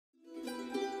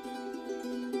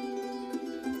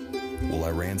Will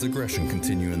Iran's aggression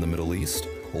continue in the Middle East,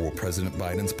 or will President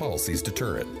Biden's policies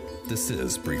deter it? This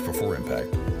is Brief Before Impact.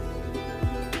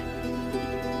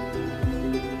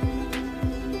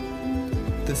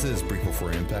 This is Brief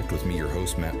Before Impact with me, your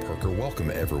host, Matt Parker. Welcome,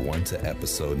 everyone, to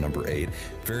episode number 8.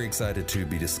 Very excited to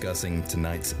be discussing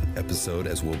tonight's episode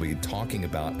as we'll be talking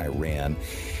about Iran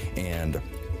and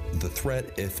the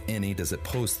threat, if any, does it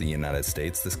pose to the United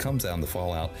States. This comes out in the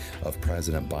fallout of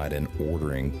President Biden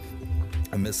ordering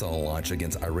a missile launch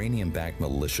against Iranian-backed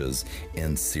militias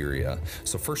in Syria.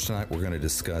 So first tonight, we're going to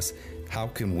discuss how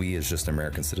can we as just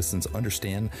American citizens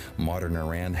understand modern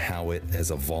Iran, how it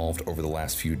has evolved over the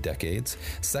last few decades.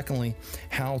 Secondly,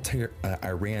 how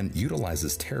Iran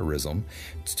utilizes terrorism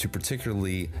to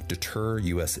particularly deter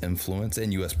U.S. influence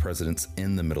and U.S. presidents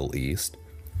in the Middle East.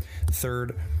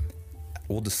 Third,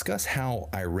 we'll discuss how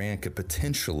Iran could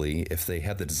potentially, if they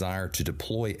had the desire to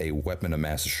deploy a weapon of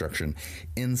mass destruction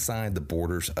inside the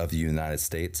borders of the United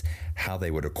States, how they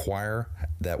would acquire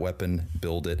that weapon,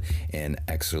 build it, and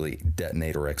actually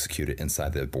detonate or execute it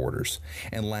inside the borders.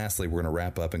 And lastly, we're going to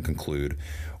wrap up and conclude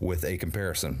with a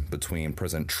comparison between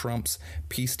President Trump's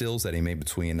peace deals that he made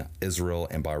between Israel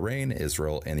and Bahrain,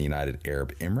 Israel and the United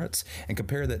Arab Emirates, and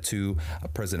compare that to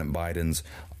President Biden's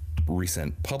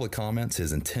recent public comments,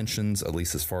 his intentions, at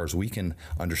least as far as we can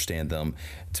understand them,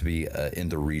 to be in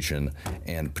the region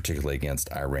and particularly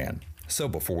against Iran. So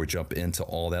before we jump into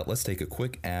all that, let's take a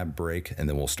quick ad break and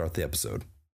then we'll start the episode.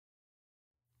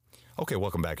 Okay,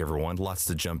 welcome back, everyone. Lots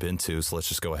to jump into, so let's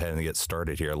just go ahead and get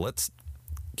started here. Let's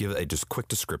give a just quick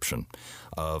description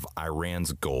of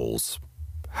Iran's goals,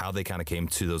 how they kind of came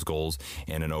to those goals,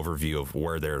 and an overview of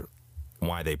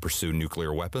why they pursue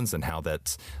nuclear weapons and how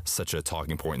that's such a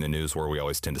talking point in the news where we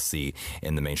always tend to see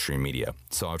in the mainstream media.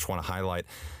 So I just want to highlight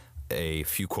a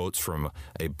few quotes from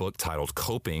a book titled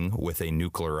Coping with a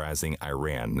Nuclearizing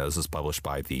Iran. Now, this is published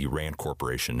by the RAND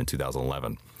Corporation in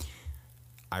 2011.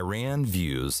 Iran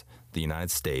views the United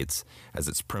States as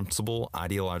its principal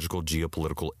ideological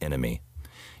geopolitical enemy.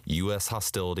 U.S.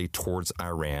 hostility towards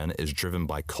Iran is driven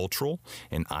by cultural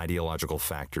and ideological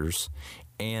factors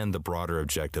and the broader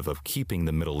objective of keeping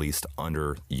the Middle East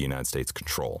under United States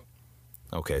control.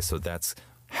 Okay, so that's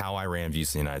how Iran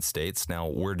views the United States. Now,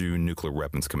 where do nuclear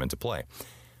weapons come into play?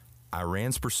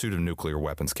 Iran's pursuit of nuclear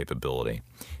weapons capability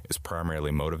is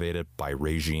primarily motivated by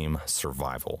regime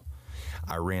survival.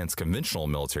 Iran's conventional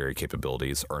military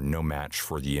capabilities are no match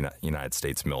for the United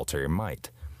States military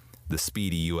might. The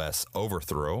speedy U.S.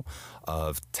 overthrow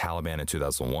of Taliban in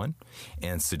 2001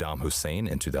 and Saddam Hussein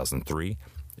in 2003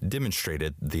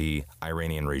 demonstrated the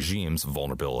Iranian regime's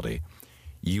vulnerability.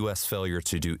 U.S. failure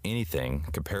to do anything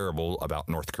comparable about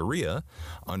North Korea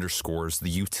underscores the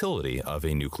utility of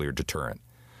a nuclear deterrent.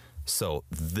 So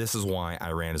this is why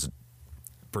Iran is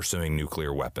pursuing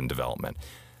nuclear weapon development.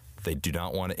 They do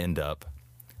not want to end up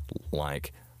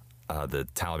like the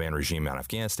Taliban regime in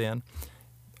Afghanistan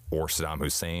or Saddam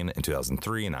Hussein in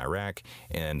 2003 in Iraq,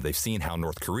 and they've seen how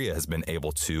North Korea has been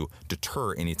able to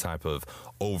deter any type of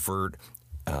overt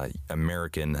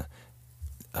American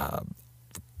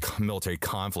military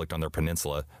conflict on their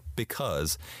peninsula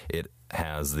because it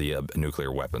has the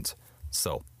nuclear weapons.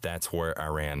 So that's where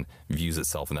Iran views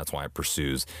itself, and that's why it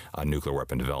pursues nuclear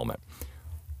weapon development.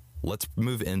 Let's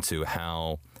move into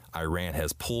how Iran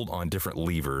has pulled on different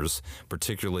levers,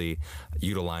 particularly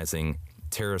utilizing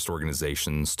terrorist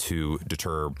organizations to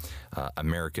deter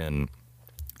American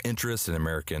interest in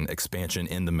American expansion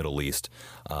in the Middle East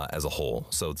as a whole.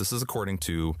 So this is according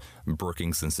to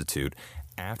Brookings Institute.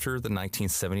 After the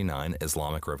 1979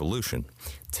 Islamic Revolution,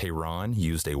 Tehran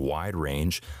used a wide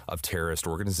range of terrorist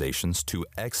organizations to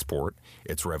export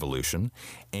its revolution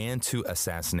and to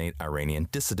assassinate Iranian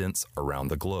dissidents around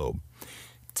the globe.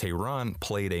 Tehran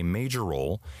played a major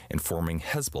role in forming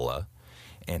Hezbollah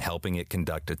and helping it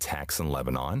conduct attacks in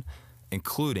Lebanon,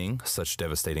 including such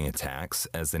devastating attacks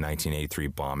as the 1983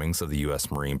 bombings of the U.S.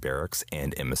 Marine Barracks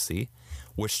and Embassy,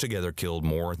 which together killed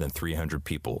more than 300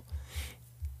 people.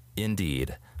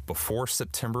 Indeed, before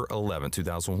September 11,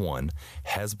 2001,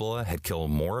 Hezbollah had killed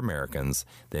more Americans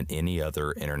than any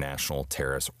other international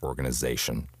terrorist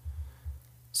organization.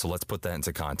 So let's put that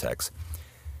into context.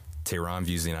 Tehran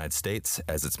views the United States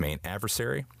as its main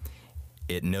adversary.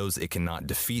 It knows it cannot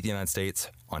defeat the United States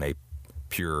on a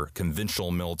pure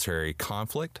conventional military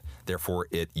conflict. Therefore,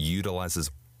 it utilizes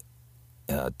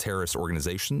terrorist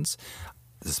organizations,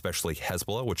 especially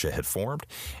Hezbollah, which it had formed,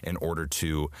 in order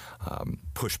to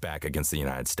push back against the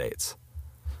United States.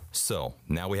 So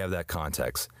now we have that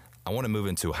context. I want to move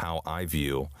into how I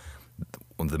view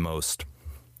the most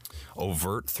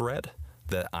overt threat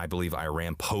that I believe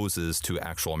Iran poses to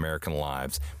actual American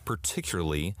lives,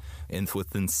 particularly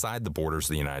inside the borders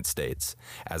of the United States.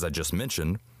 As I just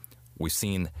mentioned, we've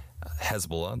seen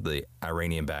Hezbollah, the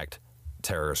Iranian-backed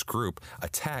terrorist group,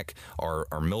 attack our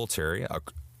military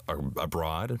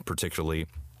abroad, particularly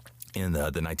in the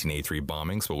 1983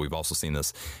 bombings, but we've also seen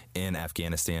this in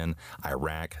Afghanistan,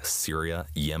 Iraq, Syria,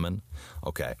 Yemen.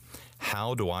 Okay,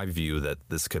 how do I view that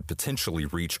this could potentially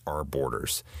reach our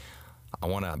borders? I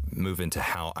want to move into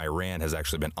how Iran has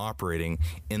actually been operating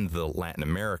in Latin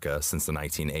America since the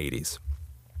 1980s.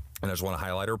 And I just want to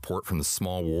highlight a report from the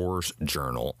Small Wars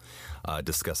Journal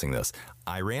discussing this.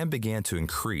 Iran began to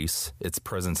increase its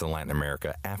presence in Latin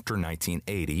America after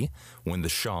 1980, when the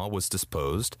Shah was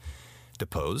deposed,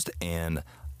 and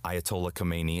Ayatollah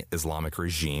Khomeini Islamic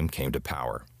regime came to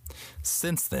power.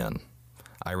 Since then,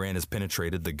 Iran has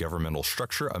penetrated the governmental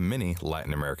structure of many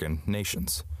Latin American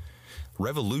nations.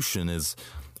 Revolution is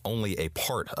only a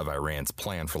part of Iran's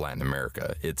plan for Latin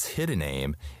America. Its hidden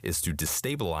aim is to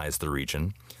destabilize the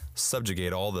region,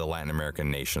 subjugate all the Latin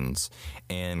American nations,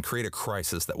 and create a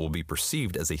crisis that will be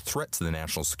perceived as a threat to the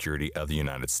national security of the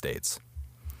United States.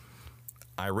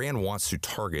 Iran wants to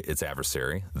target its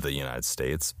adversary, the United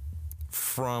States,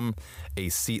 from a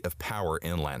seat of power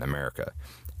in Latin America.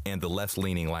 And the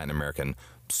left-leaning Latin American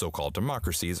so-called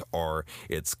democracies are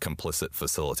its complicit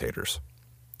facilitators.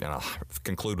 And I'll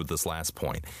conclude with this last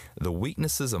point. The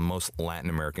weaknesses of most Latin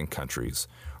American countries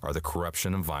are the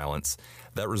corruption and violence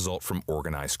that result from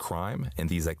organized crime, and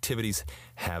these activities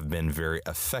have been very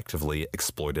effectively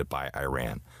exploited by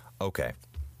Iran. Okay.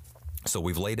 So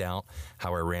we've laid out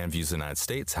how Iran views the United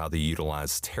States, how they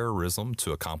utilize terrorism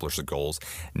to accomplish the goals.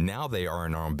 Now they are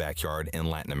in our own backyard in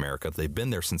Latin America. They've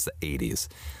been there since the 80s.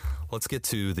 Let's get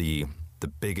to the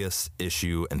biggest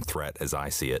issue and threat, as I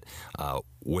see it,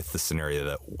 with the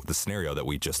scenario that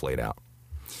we just laid out.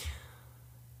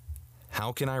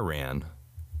 How can Iran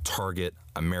target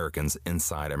Americans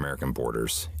inside American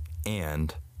borders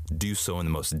and do so in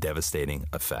the most devastating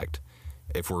effect?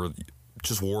 If we're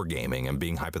just wargaming and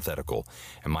being hypothetical,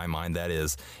 in my mind, that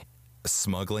is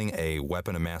smuggling a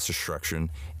weapon of mass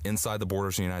destruction inside the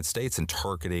borders of the United States and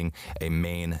targeting a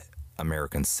main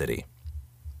American city.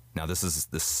 Now, this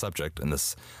subject and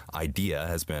this idea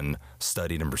has been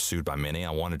studied and pursued by many.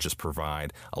 I want to just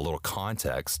provide a little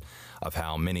context of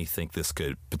how many think this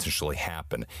could potentially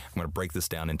happen. I'm going to break this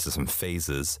down into some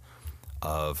phases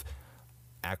of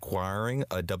acquiring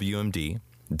a WMD,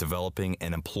 developing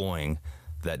and employing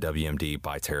that WMD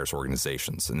by terrorist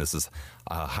organizations. And this is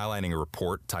highlighting a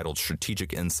report titled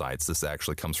Strategic Insights. This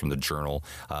actually comes from the journal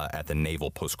at the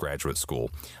Naval Postgraduate School,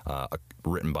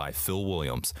 written by Phil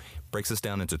Williams. Breaks this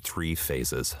down into 3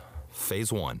 phases.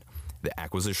 Phase 1, the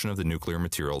acquisition of the nuclear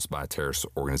materials by a terrorist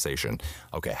organization.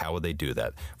 Okay, how would they do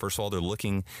that? First of all, they're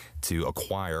looking to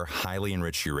acquire highly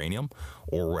enriched uranium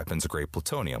or weapons-grade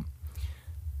plutonium.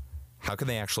 How can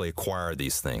they actually acquire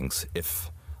these things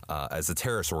if as a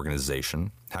terrorist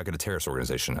organization, how could a terrorist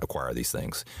organization acquire these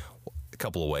things? A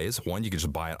couple of ways. One, you could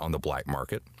just buy it on the black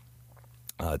market.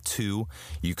 2,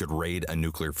 you could raid a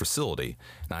nuclear facility.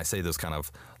 Now, I say those kind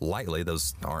of lightly.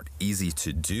 Those aren't easy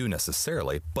to do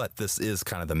necessarily, but this is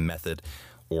kind of the method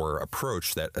or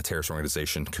approach that a terrorist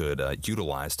organization could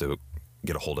utilize to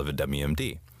get a hold of a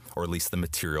WMD, or at least the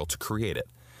material to create it,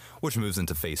 which moves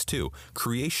into phase 2,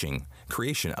 creation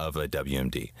of a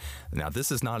WMD. Now,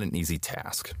 this is not an easy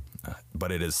task,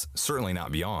 but it is certainly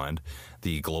not beyond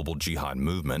the global jihad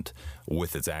movement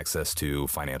with its access to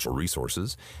financial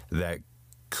resources that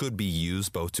could be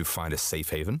used both to find a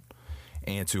safe haven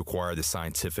and to acquire the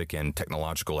scientific and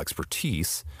technological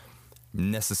expertise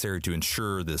necessary to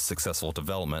ensure the successful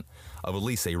development of at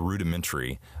least a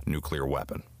rudimentary nuclear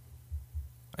weapon.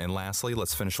 And lastly,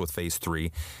 let's finish with phase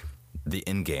 3, the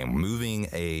end game, moving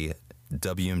a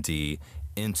WMD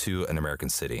into an American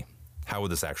city. How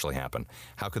would this actually happen?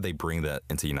 How could they bring that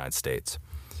into the United States?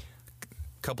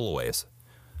 A couple of ways.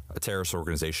 A terrorist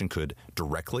organization could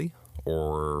directly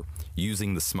or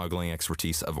using the smuggling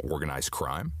expertise of organized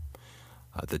crime.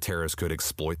 The terrorists could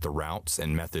exploit the routes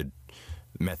and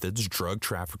methods drug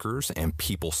traffickers and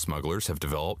people smugglers have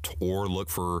developed, or look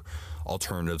for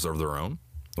alternatives of their own.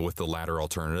 With the latter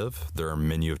alternative, their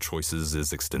menu of choices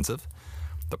is extensive.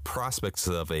 The prospects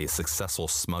of a successful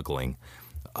smuggling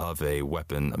of a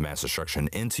weapon of mass destruction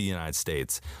into the United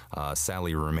States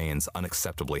sadly remains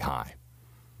unacceptably high.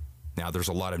 Now, there's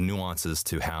a lot of nuances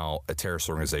to how a terrorist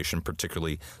organization,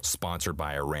 particularly sponsored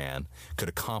by Iran, could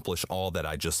accomplish all that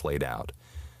I just laid out.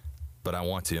 But I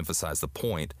want to emphasize the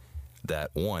point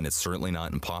that, one, it's certainly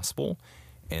not impossible,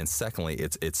 and secondly,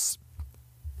 it's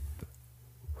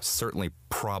certainly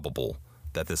probable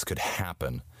that this could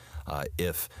happen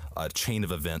if a chain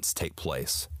of events take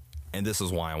place. And this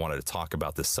is why I wanted to talk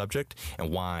about this subject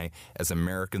and why, as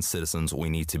American citizens, we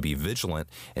need to be vigilant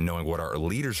in knowing what our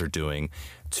leaders are doing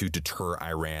to deter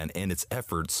Iran and its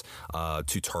efforts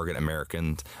to target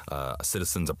American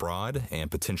citizens abroad and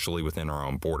potentially within our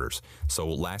own borders. So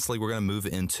lastly, we're going to move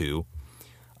into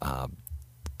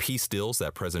peace deals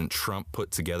that President Trump put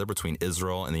together between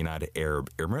Israel and the United Arab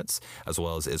Emirates, as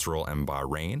well as Israel and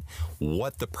Bahrain,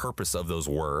 what the purpose of those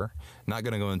were. Not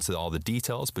going to go into all the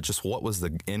details, but just what was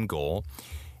the end goal,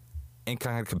 and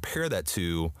kind of compare that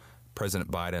to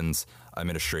President Biden's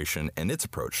administration and its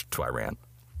approach to Iran.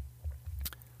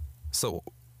 So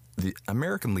the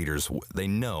American leaders, they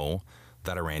know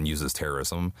that Iran uses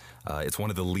terrorism. It's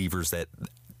one of the levers that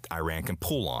Iran can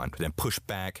pull on and push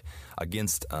back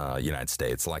against United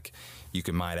States. Like, you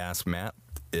might ask, Matt,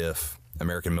 if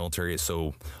American military is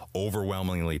so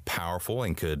overwhelmingly powerful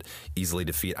and could easily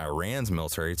defeat Iran's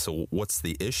military, so what's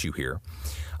the issue here?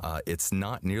 It's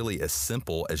not nearly as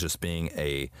simple as just being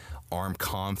a armed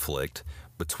conflict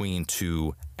between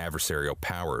two adversarial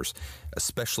powers,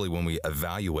 especially when we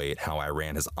evaluate how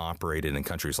Iran has operated in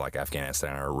countries like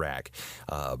Afghanistan and Iraq,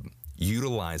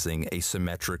 utilizing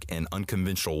asymmetric and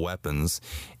unconventional weapons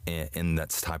in that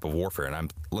type of warfare.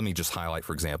 And let me just highlight,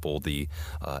 for example, the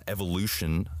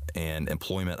evolution and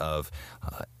employment of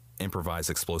improvised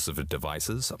explosive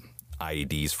devices,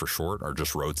 IEDs for short, or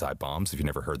just roadside bombs, if you've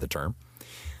never heard the term.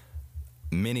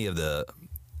 Many of the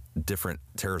different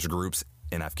terrorist groups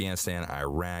in Afghanistan,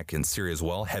 Iraq, and Syria as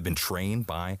well have been trained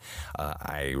by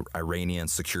Iranian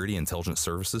security intelligence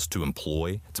services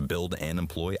to build and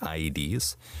employ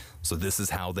IEDs. So this is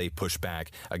how they push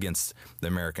back against the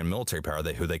American military power,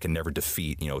 who they can never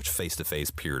defeat,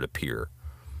 face-to-face, peer-to-peer.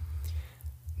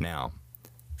 Now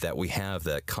that we have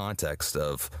that context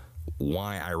of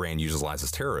why Iran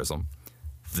utilizes terrorism,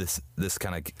 this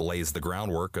kind of lays the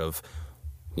groundwork of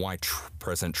why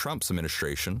President Trump's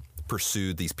administration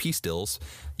pursued these peace deals,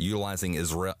 utilizing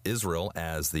Israel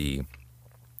as the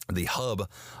hub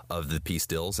of the peace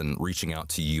deals and reaching out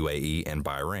to UAE and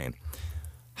Bahrain.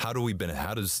 How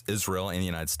does Israel and the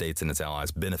United States and its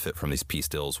allies benefit from these peace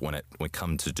deals when it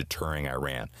comes to deterring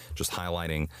Iran? Just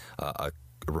highlighting a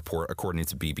report according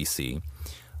to BBC,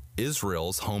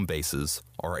 Israel's home bases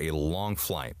are a long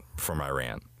flight from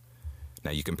Iran.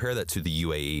 Now you compare that to the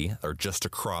UAE, or just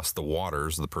across the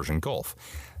waters of the Persian Gulf.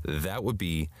 That would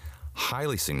be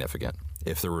highly significant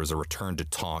if there was a return to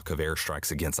talk of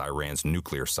airstrikes against Iran's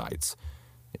nuclear sites.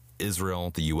 Israel,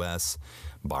 the U.S.,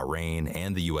 Bahrain,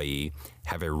 and the UAE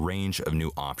have a range of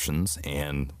new options,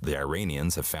 and the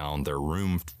Iranians have found their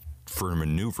room for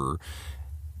maneuver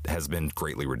has been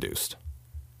greatly reduced.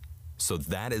 So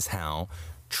that is how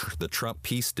the Trump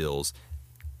peace deals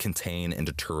contain and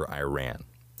deter Iran.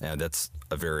 And that's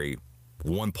a very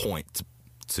one point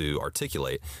to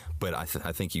articulate, but I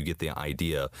think you get the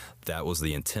idea. That was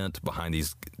the intent behind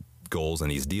these goals and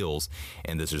these deals,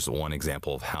 and this is one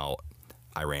example of how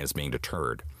Iran is being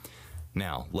deterred.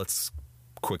 Now, let's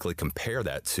quickly compare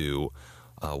that to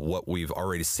what we've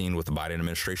already seen with the Biden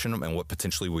administration and what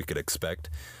potentially we could expect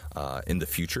in the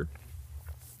future.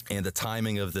 And the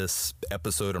timing of this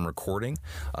episode I'm recording,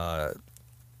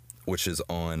 which is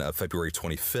on February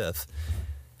 25th,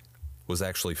 was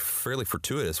actually fairly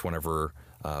fortuitous whenever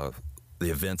the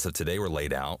events of today were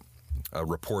laid out. A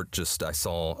report I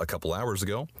saw a couple hours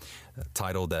ago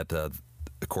titled that,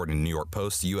 according to New York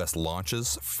Post, U.S.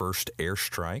 launches first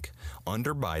airstrike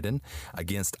under Biden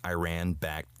against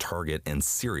Iran-backed target in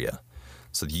Syria.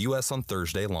 So the U.S. on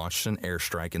Thursday launched an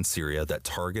airstrike in Syria that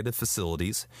targeted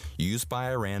facilities used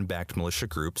by Iran-backed militia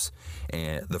groups,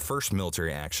 and the first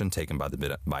military action taken by the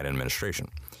Biden administration.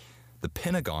 The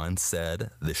Pentagon said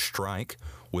the strike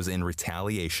was in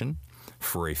retaliation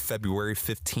for a February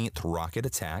 15th rocket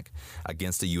attack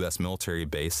against a U.S. military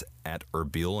base at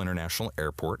Erbil International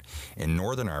Airport in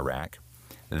northern Iraq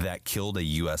that killed a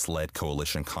U.S.-led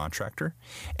coalition contractor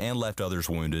and left others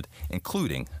wounded,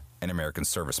 including an American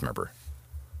service member.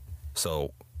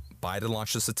 So Biden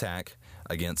launched this attack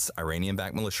against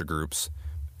Iranian-backed militia groups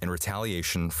in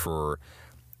retaliation for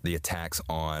the attacks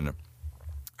on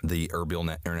the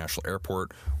Erbil International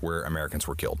Airport where Americans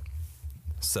were killed.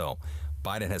 So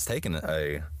Biden has taken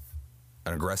an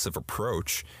aggressive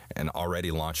approach and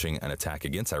already launching an attack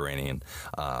against Iranian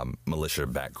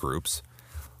militia-backed groups.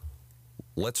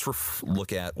 Let's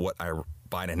look at what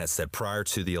Biden has said prior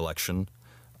to the election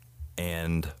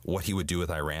and what he would do with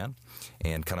Iran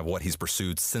and kind of what he's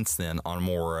pursued since then on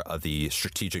more of the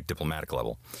strategic diplomatic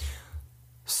level.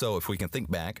 So if we can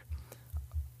think back,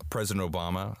 President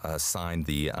Obama signed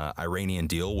the Iranian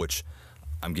deal, which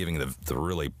I'm giving the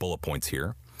really bullet points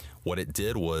here, What it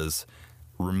did was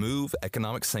remove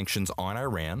economic sanctions on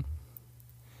Iran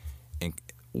and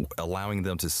allowing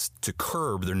them to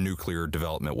curb their nuclear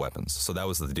development weapons. So that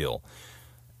was the deal.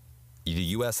 The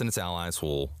U.S. and its allies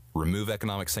will remove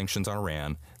economic sanctions on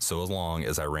Iran so as long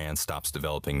as Iran stops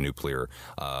developing nuclear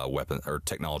weapon or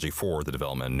technology for the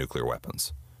development of nuclear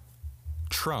weapons.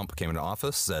 Trump came into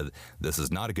office, said, this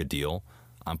is not a good deal.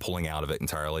 I'm pulling out of it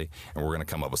entirely, and we're going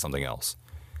to come up with something else.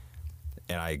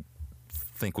 And I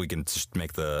think we can just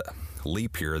make the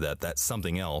leap here that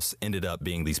something else ended up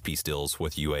being these peace deals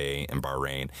with UAE and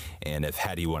Bahrain, and if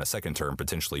had he won a second term,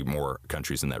 potentially more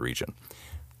countries in that region.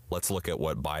 Let's look at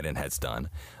what Biden has done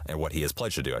and what he has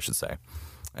pledged to do, I should say.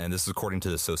 And this is according to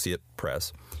the Associated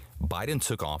Press. Biden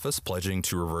took office pledging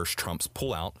to reverse Trump's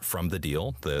pullout from the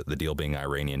deal, the deal being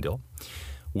Iranian deal,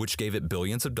 which gave it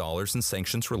billions of dollars in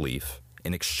sanctions relief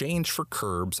in exchange for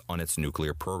curbs on its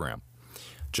nuclear program.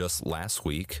 Just last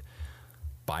week,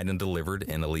 Biden delivered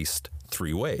in at least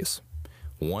 3 ways.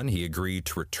 One, he agreed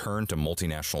to return to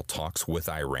multinational talks with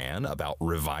Iran about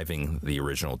reviving the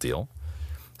original deal.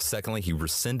 Secondly, he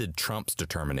rescinded Trump's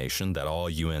determination that all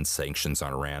UN sanctions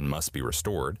on Iran must be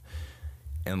restored.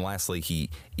 And lastly,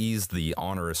 he eased the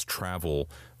onerous travel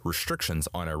restrictions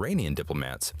on Iranian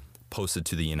diplomats posted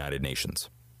to the United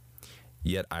Nations.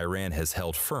 Yet Iran has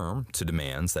held firm to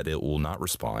demands that it will not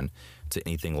respond to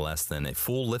anything less than a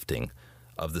full lifting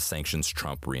of the sanctions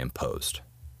Trump reimposed.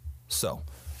 So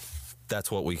that's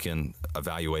what we can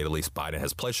evaluate, at least Biden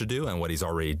has pledged to do, and what he's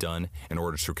already done in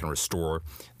order to restore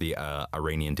the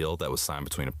Iranian deal that was signed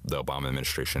between the Obama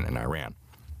administration and Iran,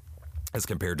 as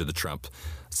compared to the Trump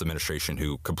administration,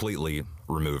 who completely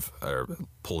removed or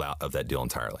pulled out of that deal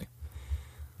entirely.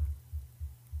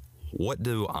 What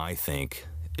do I think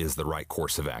is the right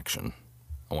course of action?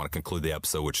 I want to conclude the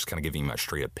episode, which is kind of giving you my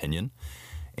straight opinion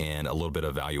and a little bit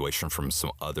of evaluation from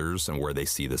some others and where they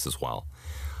see this as well.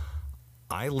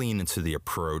 I lean into the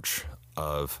approach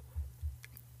of,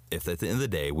 if at the end of the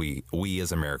day we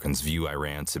as Americans view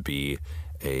Iran to be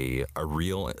a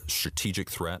real strategic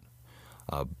threat,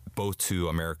 both to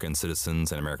American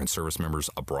citizens and American service members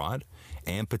abroad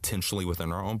and potentially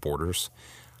within our own borders,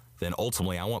 then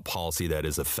ultimately I want policy that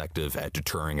is effective at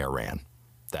deterring Iran.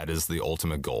 That is the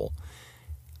ultimate goal.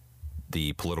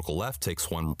 The political left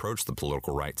takes one approach, the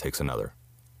political right takes another.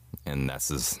 And this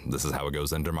is how it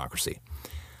goes in democracy.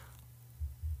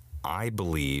 I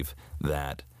believe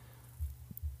that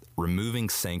removing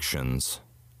sanctions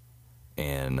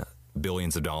and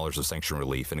billions of dollars of sanction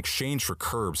relief in exchange for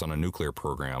curbs on a nuclear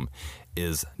program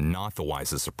is not the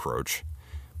wisest approach,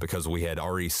 because we had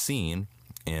already seen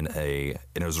in an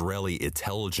Israeli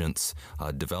intelligence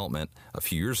development a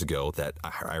few years ago that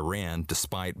Iran,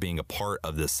 despite being a part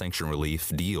of this sanction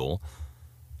relief deal,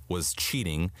 was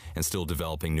cheating and still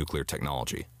developing nuclear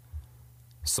technology.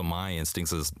 So my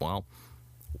instincts is, well,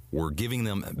 we're giving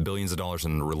them billions of dollars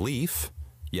in relief,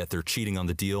 yet they're cheating on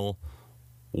the deal.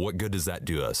 What good does that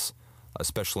do us?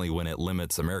 Especially when it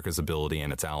limits America's ability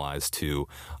and its allies to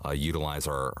utilize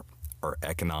our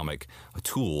economic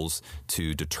tools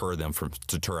to deter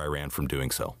Iran from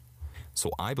doing so.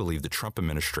 So I believe the Trump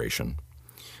administration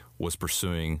was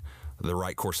pursuing the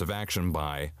right course of action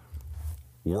by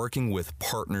working with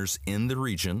partners in the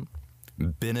region,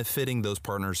 benefiting those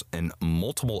partners in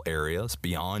multiple areas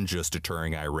beyond just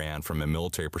deterring Iran from a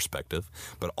military perspective,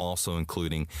 but also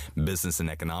including business and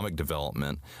economic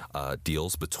development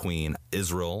deals between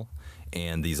Israel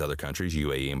and these other countries,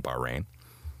 UAE and Bahrain.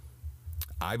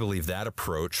 I believe that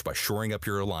approach, by shoring up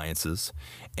your alliances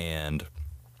and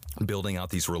building out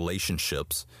these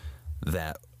relationships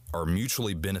that are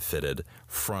mutually benefited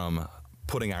from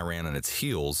putting Iran on its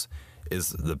heels, is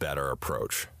the better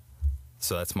approach.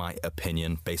 So that's my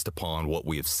opinion based upon what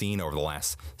we have seen over the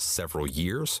last several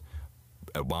years.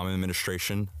 Obama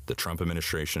administration, the Trump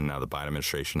administration, now the Biden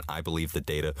administration. I believe the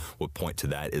data would point to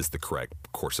that is the correct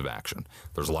course of action.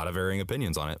 There's a lot of varying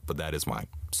opinions on it, but that is mine.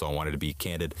 So I wanted to be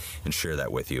candid and share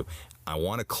that with you. I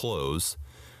want to close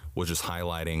with just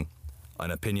highlighting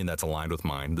an opinion that's aligned with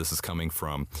mine. This is coming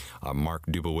from Mark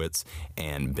Dubowitz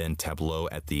and Ben Tableau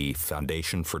at the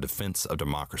Foundation for Defense of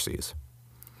Democracies.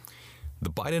 The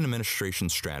Biden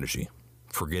administration's strategy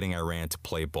for getting Iran to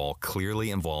play ball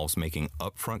clearly involves making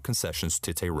upfront concessions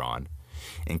to Tehran,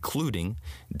 including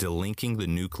delinking the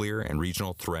nuclear and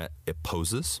regional threat it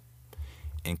poses.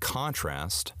 In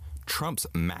contrast, Trump's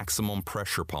maximum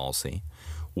pressure policy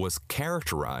was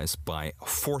characterized by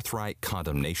forthright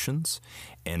condemnations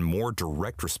and more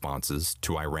direct responses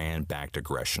to Iran-backed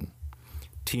aggression.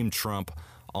 Team Trump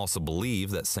also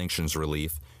believed that sanctions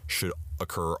relief should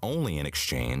occur only in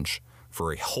exchange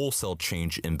for a wholesale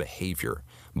change in behavior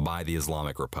by the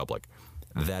Islamic Republic.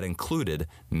 that included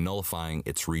nullifying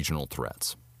its regional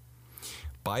threats.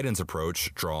 Biden's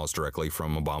approach draws directly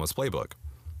from Obama's playbook,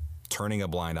 turning a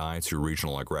blind eye to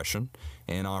regional aggression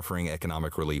and offering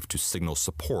economic relief to signal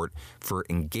support for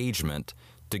engagement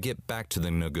to get back to the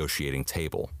negotiating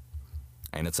table.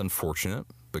 And it's unfortunate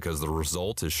because the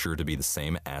result is sure to be the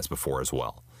same as before as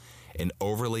well. An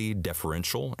overly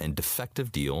deferential and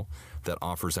defective deal that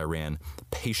offers Iran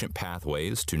patient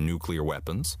pathways to nuclear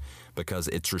weapons because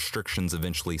its restrictions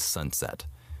eventually sunset,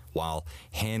 while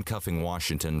handcuffing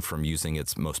Washington from using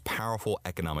its most powerful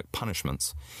economic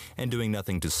punishments and doing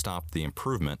nothing to stop the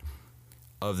improvement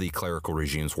of the clerical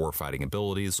regime's warfighting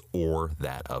abilities or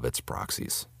that of its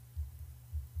proxies.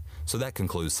 So that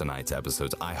concludes tonight's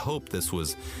episodes. I hope this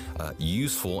was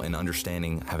useful in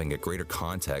understanding, having a greater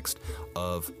context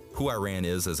of who Iran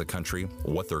is as a country,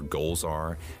 what their goals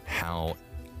are, how,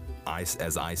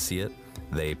 as I see it,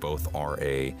 they both are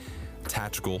a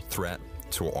tactical threat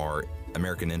to our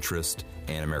American interest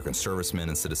and American servicemen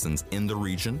and citizens in the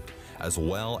region, as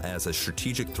well as a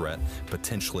strategic threat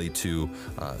potentially to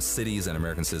cities and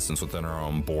American citizens within our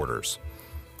own borders.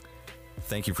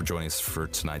 Thank you for joining us for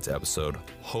tonight's episode.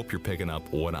 Hope you're picking up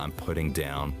what I'm putting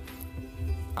down.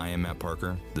 I am Matt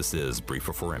Parker. This is Brief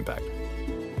Before Impact.